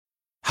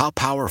How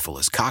powerful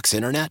is Cox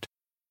Internet?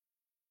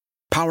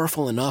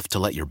 Powerful enough to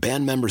let your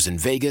band members in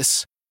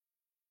Vegas,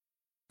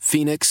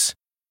 Phoenix,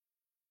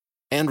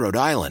 and Rhode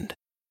Island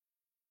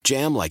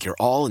jam like you're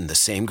all in the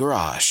same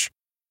garage.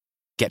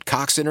 Get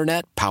Cox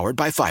Internet powered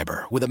by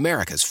fiber with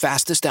America's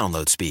fastest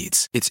download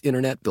speeds. It's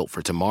internet built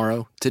for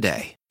tomorrow,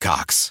 today.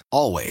 Cox,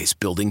 always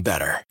building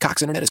better.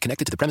 Cox Internet is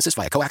connected to the premises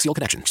via coaxial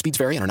connection. Speeds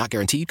vary and are not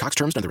guaranteed. Cox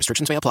terms and other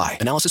restrictions may apply.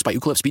 Analysis by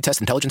Ookla Speed Test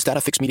Intelligence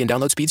Data. Fixed median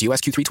download speeds. US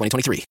Q3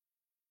 2023.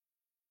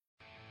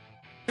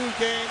 Two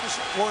games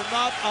were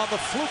not on the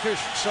flukish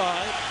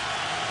side.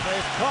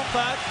 They've come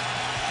back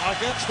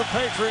against the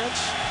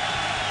Patriots.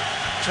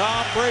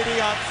 Tom Brady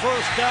on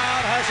first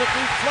down has it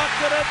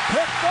deflected and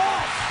picked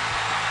off.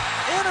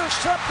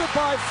 Intercepted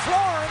by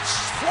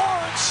Florence.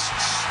 Florence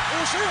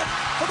is in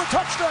for the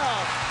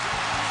touchdown.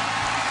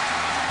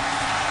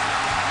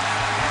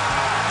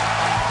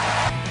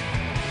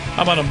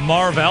 How about a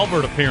Marv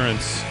Albert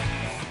appearance?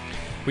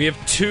 We have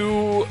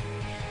two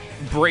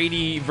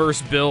Brady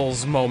versus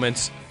Bills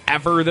moments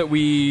ever that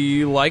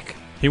we like.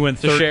 He went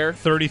to share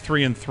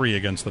 33-3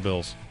 against the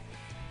Bills.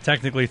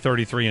 Technically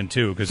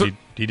 33-2 because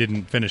he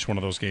didn't finish one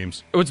of those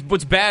games.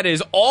 What's bad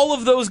is all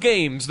of those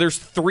games, there's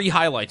 3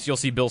 highlights you'll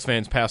see Bills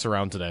fans pass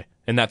around today,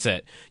 and that's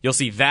it. You'll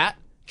see that,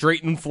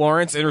 Drayton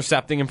Florence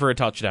intercepting him for a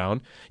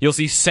touchdown. You'll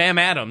see Sam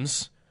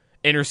Adams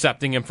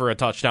intercepting him for a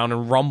touchdown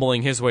and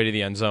rumbling his way to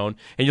the end zone.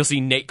 And you'll see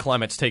Nate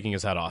Clements taking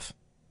his head off.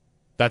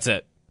 That's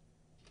it.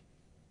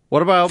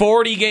 What about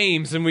 40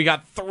 games, and we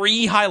got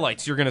 3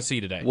 highlights you're going to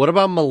see today. What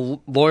about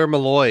Lawyer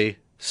Malloy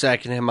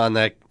sacking him in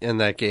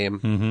that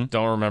game? Mm-hmm.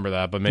 Don't remember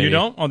that, but maybe. You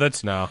don't? Oh,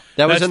 that's no.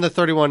 That was in the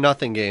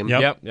 31-0 game.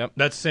 Yep. Yep.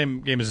 That's the same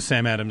game as the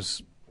Sam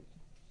Adams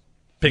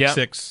pick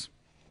six.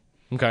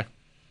 Okay.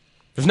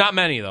 There's not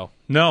many though.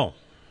 No,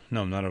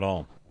 not at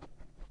all.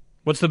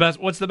 What's the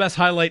best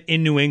highlight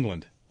in New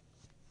England?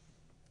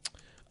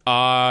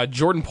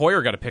 Jordan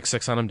Poyer got a pick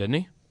 6 on him, didn't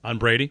he? On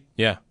Brady?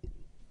 Yeah.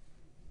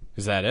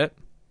 Is that it?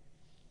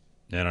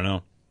 I don't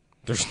know.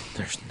 There's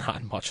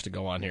not much to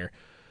go on here.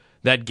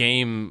 That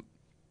game,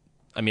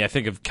 I mean, I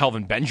think of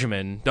Kelvin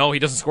Benjamin. No, he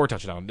doesn't score a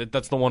touchdown.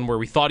 That's the one where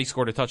we thought he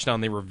scored a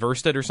touchdown. They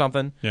reversed it or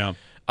something. Yeah.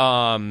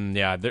 I mean,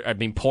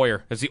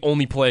 Poyer. That's the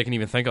only play I can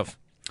even think of.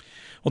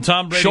 Well,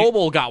 Tom Brady.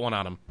 Schobel got one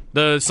on him.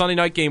 The Sunday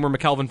night game where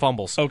McKelvin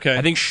fumbles. Okay.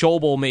 I think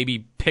Schobel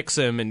maybe picks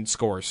him and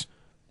scores.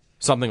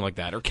 Something like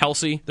that. Or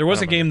Kelsey. There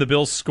was a game the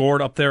Bills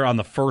scored up there on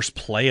the first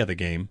play of the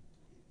game.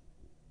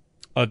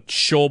 A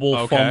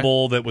Schobel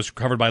fumble that was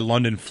covered by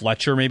London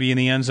Fletcher maybe in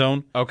the end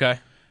zone. Okay.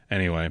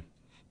 Anyway,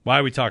 why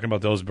are we talking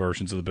about those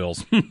versions of the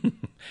Bills?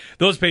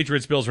 Those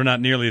Patriots Bills were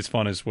not nearly as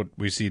fun as what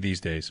we see these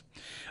days.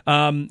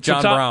 John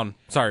Brown.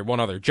 Sorry, one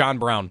other. John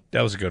Brown.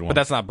 That was a good one. But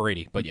that's not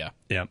Brady, but yeah.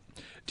 Yeah.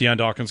 Deion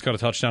Dawkins got a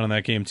touchdown in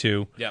that game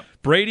too. Yep.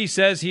 Brady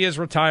says he is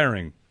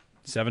retiring.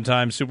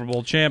 7-time Super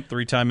Bowl champ,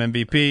 3-time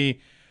MVP.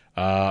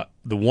 The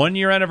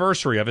 1-year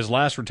anniversary of his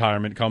last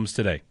retirement comes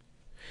today.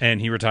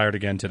 And he retired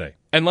again today.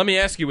 And let me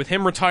ask you, with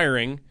him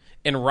retiring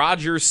and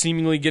Rodgers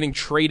seemingly getting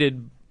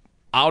traded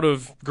out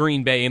of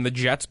Green Bay and the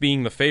Jets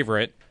being the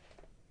favorite,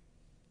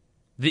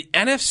 the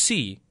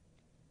NFC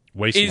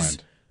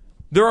wasteland.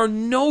 There are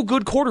no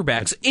good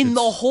quarterbacks in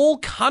the whole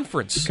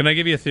conference. Can I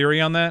give you a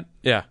theory on that?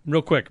 Yeah.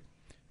 Real quick.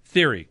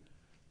 Theory.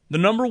 The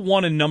number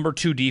 1 and number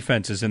 2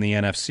 defenses in the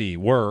NFC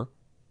were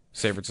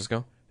San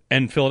Francisco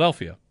and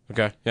Philadelphia.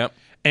 Okay. Yep.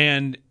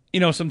 And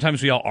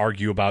sometimes we all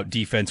argue about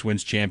defense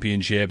wins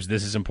championships.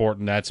 This is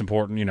important. That's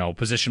important.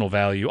 Positional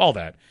value, all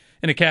that.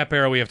 In a cap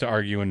era, we have to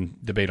argue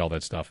and debate all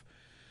that stuff.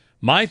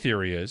 My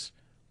theory is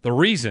the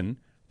reason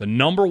the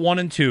number 1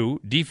 and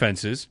 2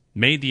 defenses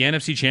made the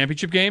NFC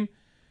Championship game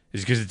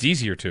is because it's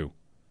easier to.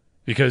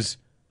 Because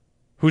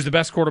who's the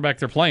best quarterback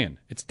they're playing?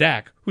 It's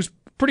Dak, who's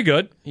pretty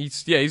good.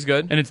 He's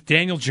good. And it's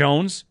Daniel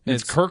Jones. And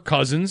it's Kirk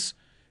Cousins.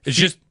 It's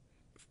just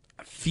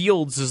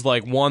Fields is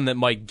like one that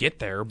might get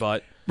there,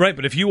 but right.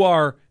 But if you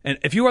are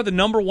the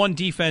number 1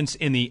 defense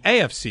in the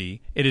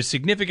AFC, it is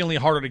significantly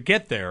harder to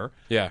get there.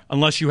 Yeah.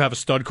 Unless you have a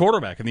stud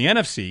quarterback in the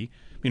NFC.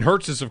 I mean,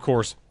 Hurts is of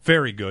course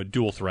very good,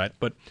 dual threat,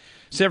 but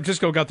San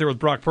Francisco got there with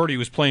Brock Purdy, who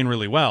was playing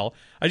really well.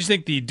 I just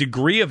think the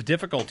degree of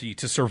difficulty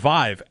to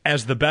survive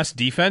as the best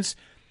defense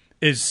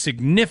is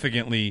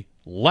significantly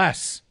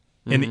less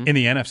in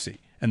the NFC.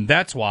 And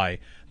that's why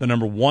the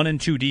number 1 and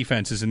 2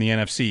 defenses in the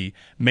NFC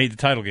made the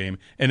title game.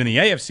 And in the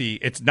AFC,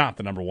 it's not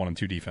the number 1 and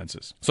 2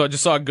 defenses. So I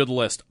just saw a good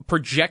list.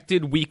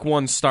 Projected Week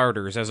 1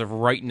 starters as of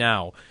right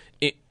now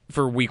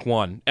for Week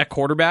 1 at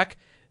quarterback.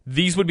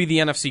 These would be the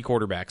NFC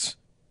quarterbacks.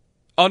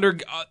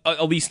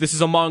 At least this is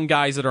among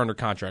guys that are under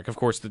contract. Of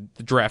course, the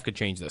draft could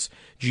change this.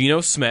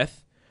 Geno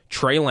Smith,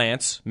 Trey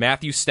Lance,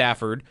 Matthew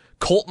Stafford,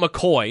 Colt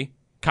McCoy.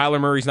 Kyler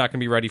Murray's not going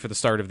to be ready for the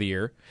start of the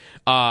year.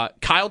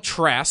 Kyle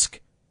Trask,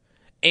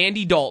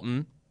 Andy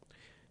Dalton,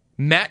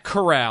 Matt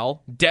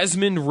Corral,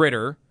 Desmond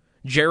Ridder,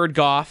 Jared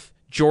Goff,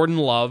 Jordan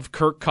Love,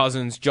 Kirk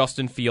Cousins,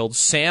 Justin Fields,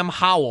 Sam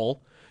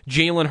Howell,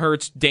 Jalen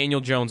Hurts,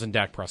 Daniel Jones, and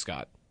Dak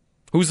Prescott.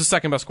 Who's the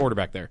second best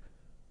quarterback there?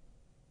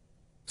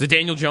 Is it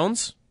Daniel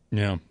Jones?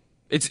 Yeah.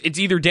 It's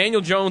either Daniel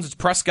Jones, it's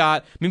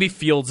Prescott, maybe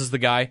Fields is the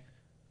guy.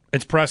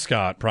 It's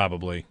Prescott,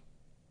 probably.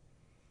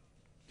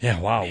 Yeah,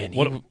 wow.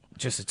 Man,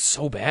 it's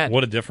so bad.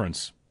 What a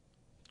difference.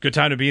 Good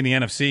time to be in the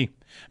NFC. I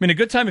mean, a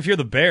good time if you're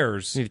the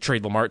Bears. You need to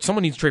trade Lamar.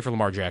 Someone needs to trade for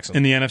Lamar Jackson.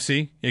 In the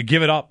NFC. Yeah,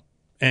 give it up.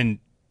 And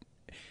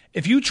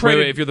if you trade...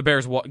 Wait, if you're the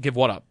Bears, give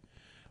what up?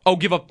 Oh,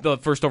 give up the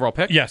first overall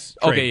pick? Yes.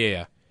 Trade. Okay,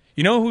 yeah.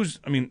 You know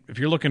if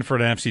you're looking for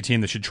an NFC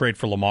team that should trade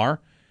for Lamar,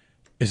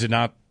 is it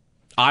not...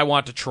 I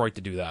want Detroit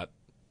to do that.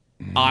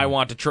 I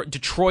want Detroit.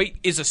 Detroit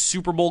is a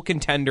Super Bowl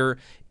contender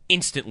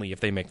instantly if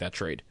they make that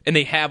trade. And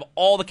they have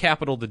all the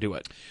capital to do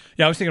it.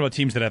 Yeah, I was thinking about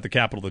teams that have the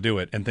capital to do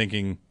it and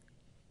thinking,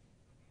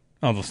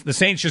 oh, the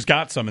Saints just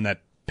got some in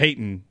that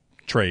Peyton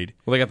trade.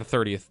 Well, they got the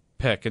 30th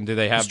pick, and do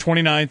they have... It's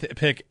 29th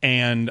pick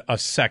and a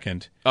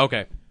second.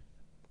 Okay.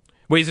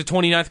 Wait, is it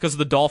 29th because of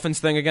the Dolphins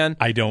thing again?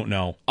 I don't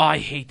know. I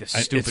hate this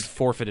stupid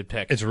forfeited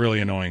pick. It's really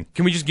annoying.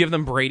 Can we just give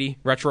them Brady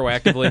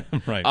retroactively?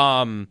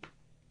 Right.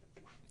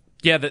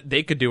 Yeah,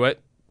 they could do it,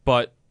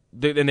 but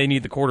then they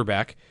need the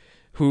quarterback.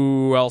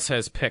 Who else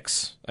has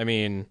picks? I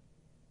mean,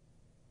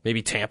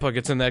 maybe Tampa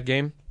gets in that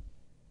game?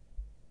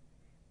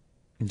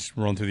 I'm just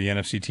rolling through the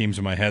NFC teams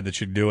in my head that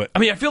should do it. I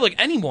mean, I feel like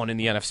anyone in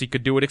the NFC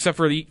could do it except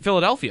for the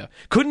Philadelphia.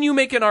 Couldn't you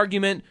make an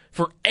argument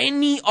for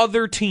any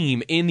other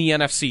team in the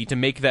NFC to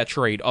make that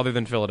trade other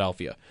than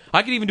Philadelphia?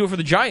 I could even do it for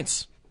the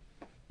Giants.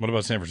 What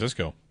about San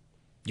Francisco?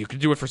 You could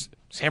do it for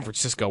San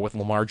Francisco with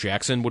Lamar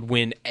Jackson, would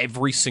win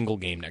every single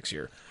game next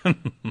year.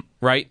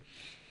 Right?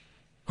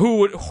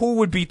 Who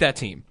would beat that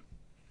team?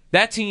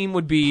 That team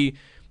would be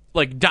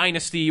like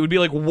dynasty. It would be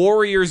like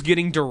Warriors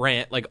getting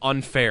Durant, like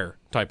unfair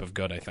type of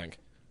good, I think.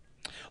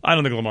 I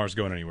don't think Lamar's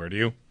going anywhere, do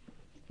you?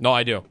 No,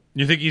 I do.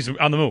 You think he's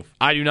on the move?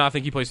 I do not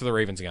think he plays for the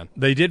Ravens again.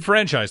 They did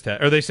franchise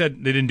tag, or they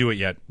said they didn't do it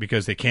yet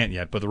because they can't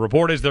yet, but the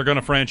report is they're going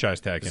to franchise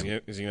tag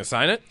him. Is he going to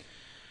sign it?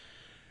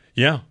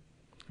 Yeah.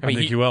 I think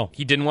he will.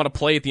 He didn't want to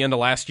play at the end of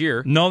last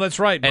year. No, that's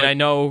right. And I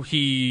know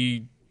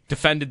he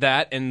defended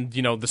that and,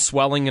 the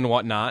swelling and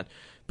whatnot,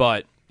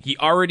 but he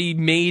already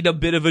made a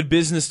bit of a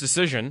business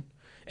decision.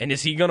 And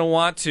is he going to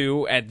want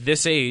to, at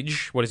this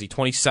age, what is he,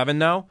 27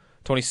 now?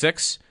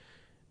 26?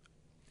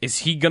 Is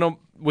he going to,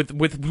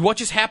 with what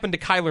just happened to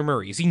Kyler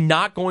Murray, is he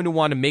not going to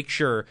want to make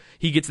sure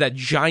he gets that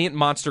giant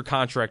monster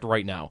contract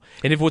right now?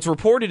 And if what's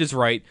reported is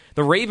right,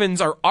 the Ravens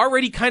are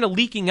already kind of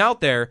leaking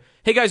out there,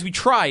 hey guys, we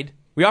tried.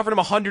 We offered him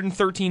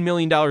 $113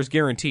 million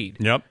guaranteed.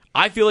 Yep.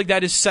 I feel like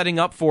that is setting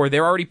up for,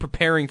 they're already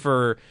preparing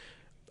for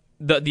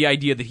the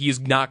idea that he is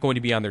not going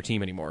to be on their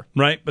team anymore.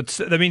 Right, but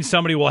that means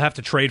somebody will have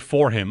to trade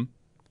for him.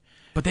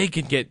 But they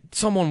could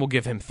someone will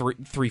give him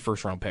three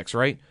first-round picks,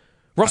 right?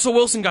 Russell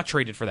Wilson got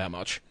traded for that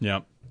much.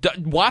 Yeah.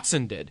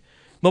 Watson did.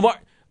 Lamar,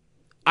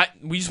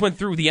 we just went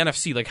through the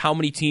NFC, like how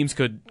many teams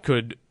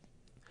could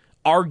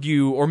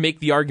argue or make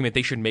the argument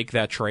they should make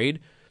that trade.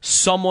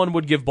 Someone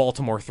would give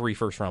Baltimore 3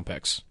 first-round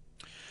picks.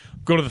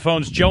 Go to the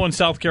phones. Joe in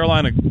South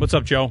Carolina. What's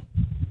up, Joe?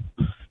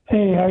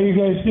 Hey, how you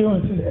guys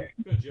doing today?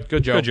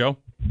 Good, Joe. Good, Joe.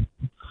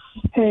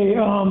 Hey,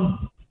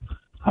 I'm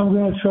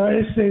going to try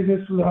to say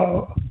this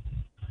without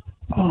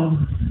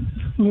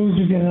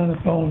losing it on the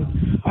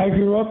phone. I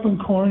grew up in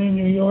Corning,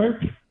 New York,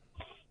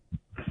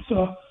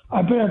 so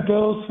I've been a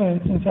Bills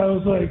fan since I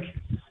was like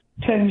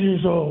 10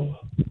 years old.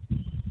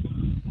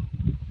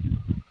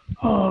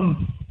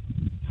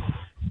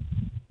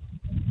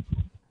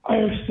 I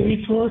have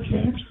stage 4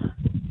 cancer.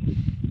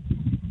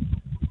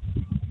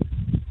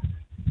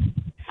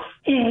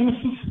 And this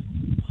is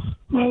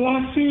my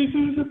last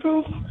season as a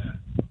Bills fan.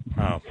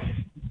 Wow.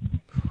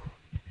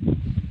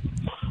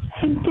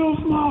 And Bills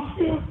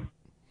Mafia.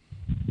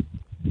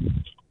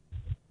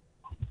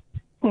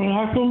 We're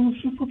not going to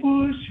the Super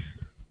Bowl this year.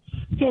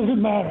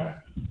 Doesn't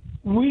matter.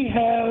 We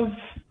have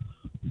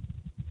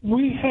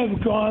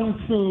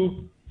gone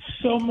through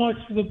so much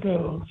for the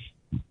Bills.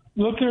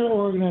 Look at our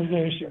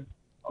organization,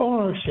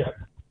 ownership,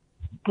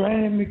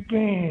 Brandon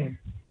McBean,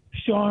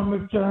 Sean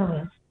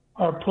McDermott,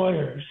 our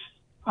players.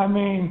 I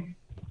mean,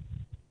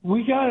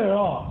 we got it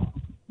all.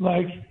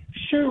 Like,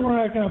 sure, we're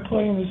not going to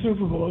play in the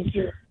Super Bowl this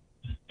year.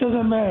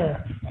 Doesn't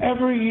matter.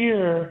 Every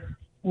year,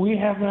 we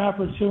have an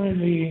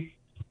opportunity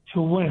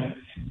to win it.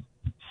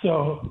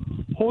 So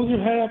hold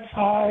your head up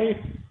high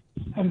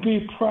and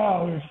be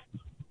proud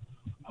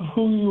of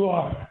who you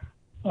are.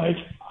 Like,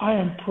 I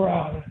am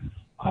proud.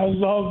 I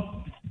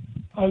love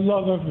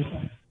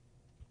everything.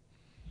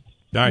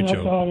 All right,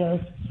 Joe.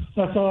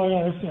 That's all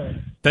I got to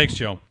say. Thanks,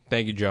 Joe.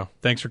 Thank you, Joe.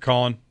 Thanks for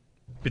calling.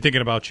 Be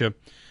thinking about you.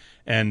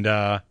 And,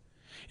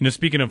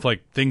 speaking of,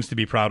 like, things to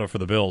be proud of for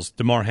the Bills,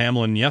 Damar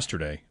Hamlin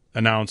yesterday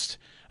announced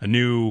a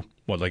new,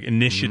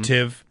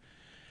 initiative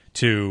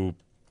to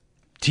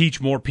teach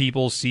more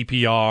people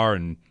CPR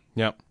and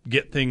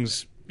get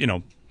things,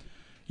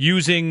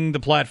 using the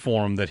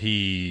platform that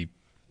he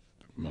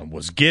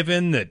was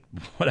given, that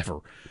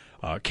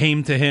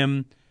came to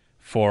him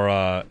for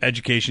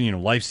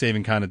education,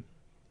 life-saving kind of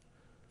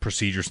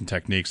procedures and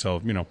techniques.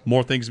 So,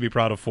 more things to be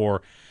proud of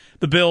for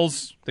the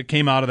Bills that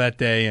came out of that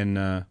day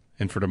and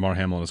for Damar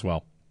Hamlin as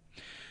well.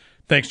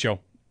 Thanks, Joe.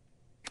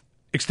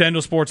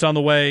 Extendo Sports on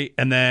the way,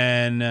 and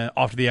then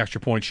off to the Extra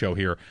Point show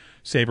here.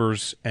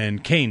 Sabres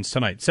and Canes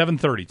tonight,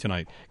 7:30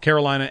 tonight.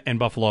 Carolina and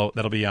Buffalo,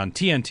 that'll be on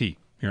TNT,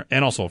 here,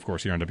 and also, of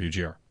course, here on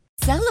WGR.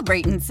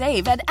 Celebrate and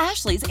save at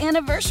Ashley's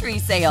Anniversary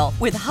Sale.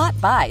 With Hot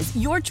Buys,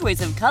 your choice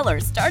of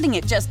colors starting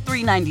at just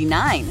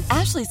 $3.99.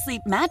 Ashley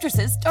Sleep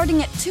mattresses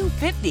starting at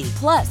 $2.50.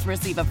 Plus,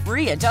 receive a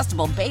free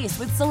adjustable base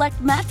with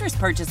select mattress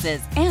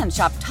purchases. And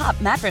shop top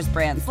mattress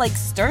brands like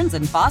Stearns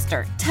 &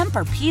 Foster,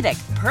 Tempur-Pedic,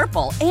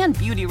 Purple, and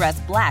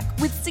Beautyrest Black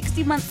with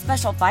 60-month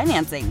special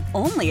financing.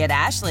 Only at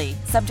Ashley.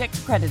 Subject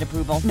to credit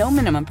approval. No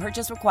minimum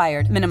purchase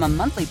required. Minimum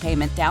monthly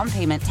payment, down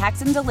payment,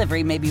 tax, and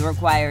delivery may be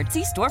required.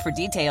 See store for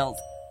details.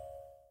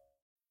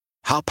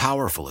 How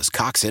powerful is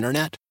Cox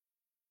Internet?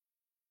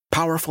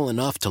 Powerful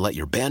enough to let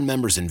your band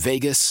members in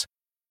Vegas,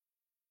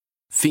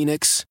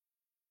 Phoenix,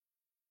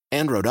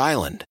 and Rhode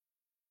Island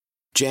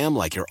jam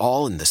like you're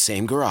all in the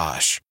same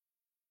garage.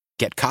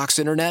 Get Cox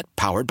Internet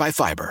powered by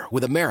fiber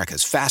with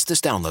America's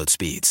fastest download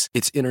speeds.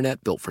 It's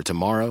internet built for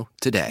tomorrow,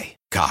 today.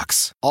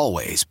 Cox,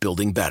 always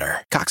building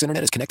better. Cox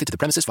Internet is connected to the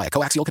premises via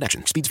coaxial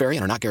connection. Speeds vary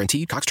and are not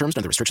guaranteed. Cox terms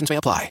and other restrictions may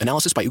apply.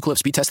 Analysis by Ookla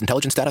Speed Test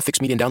Intelligence Data.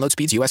 Fixed median download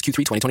speeds. US Q3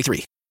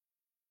 2023.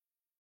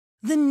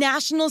 The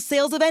national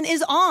sales event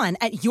is on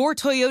at your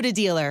Toyota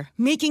dealer,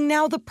 making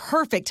now the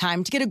perfect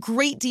time to get a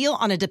great deal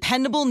on a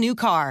dependable new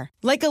car.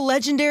 Like a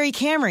legendary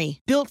Camry,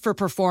 built for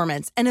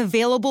performance and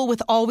available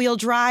with all-wheel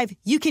drive,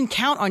 you can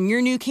count on your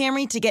new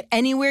Camry to get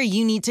anywhere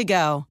you need to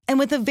go. And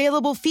with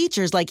available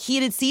features like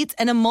heated seats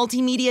and a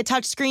multimedia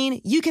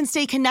touchscreen, you can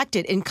stay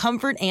connected in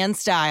comfort and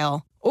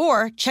style.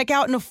 Or check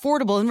out an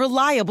affordable and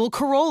reliable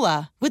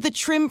Corolla with a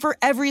trim for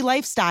every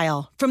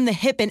lifestyle. From the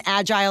hip and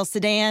agile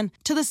sedan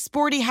to the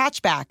sporty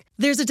hatchback,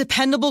 there's a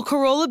dependable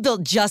Corolla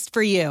built just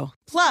for you.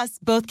 Plus,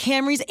 both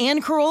Camrys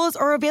and Corollas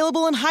are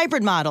available in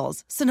hybrid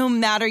models, so no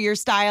matter your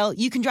style,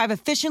 you can drive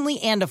efficiently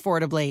and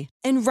affordably.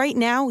 And right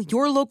now,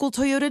 your local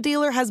Toyota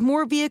dealer has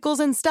more vehicles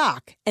in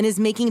stock and is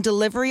making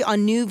delivery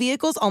on new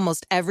vehicles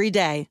almost every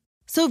day.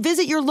 So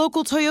visit your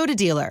local Toyota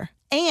dealer.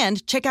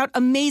 And check out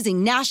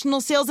amazing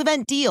national sales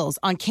event deals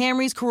on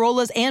Camrys,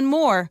 Corollas, and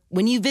more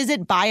when you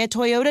visit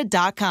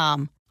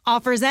buyatoyota.com.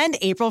 Offers end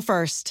April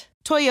 1st.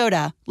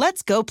 Toyota,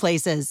 let's go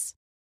places.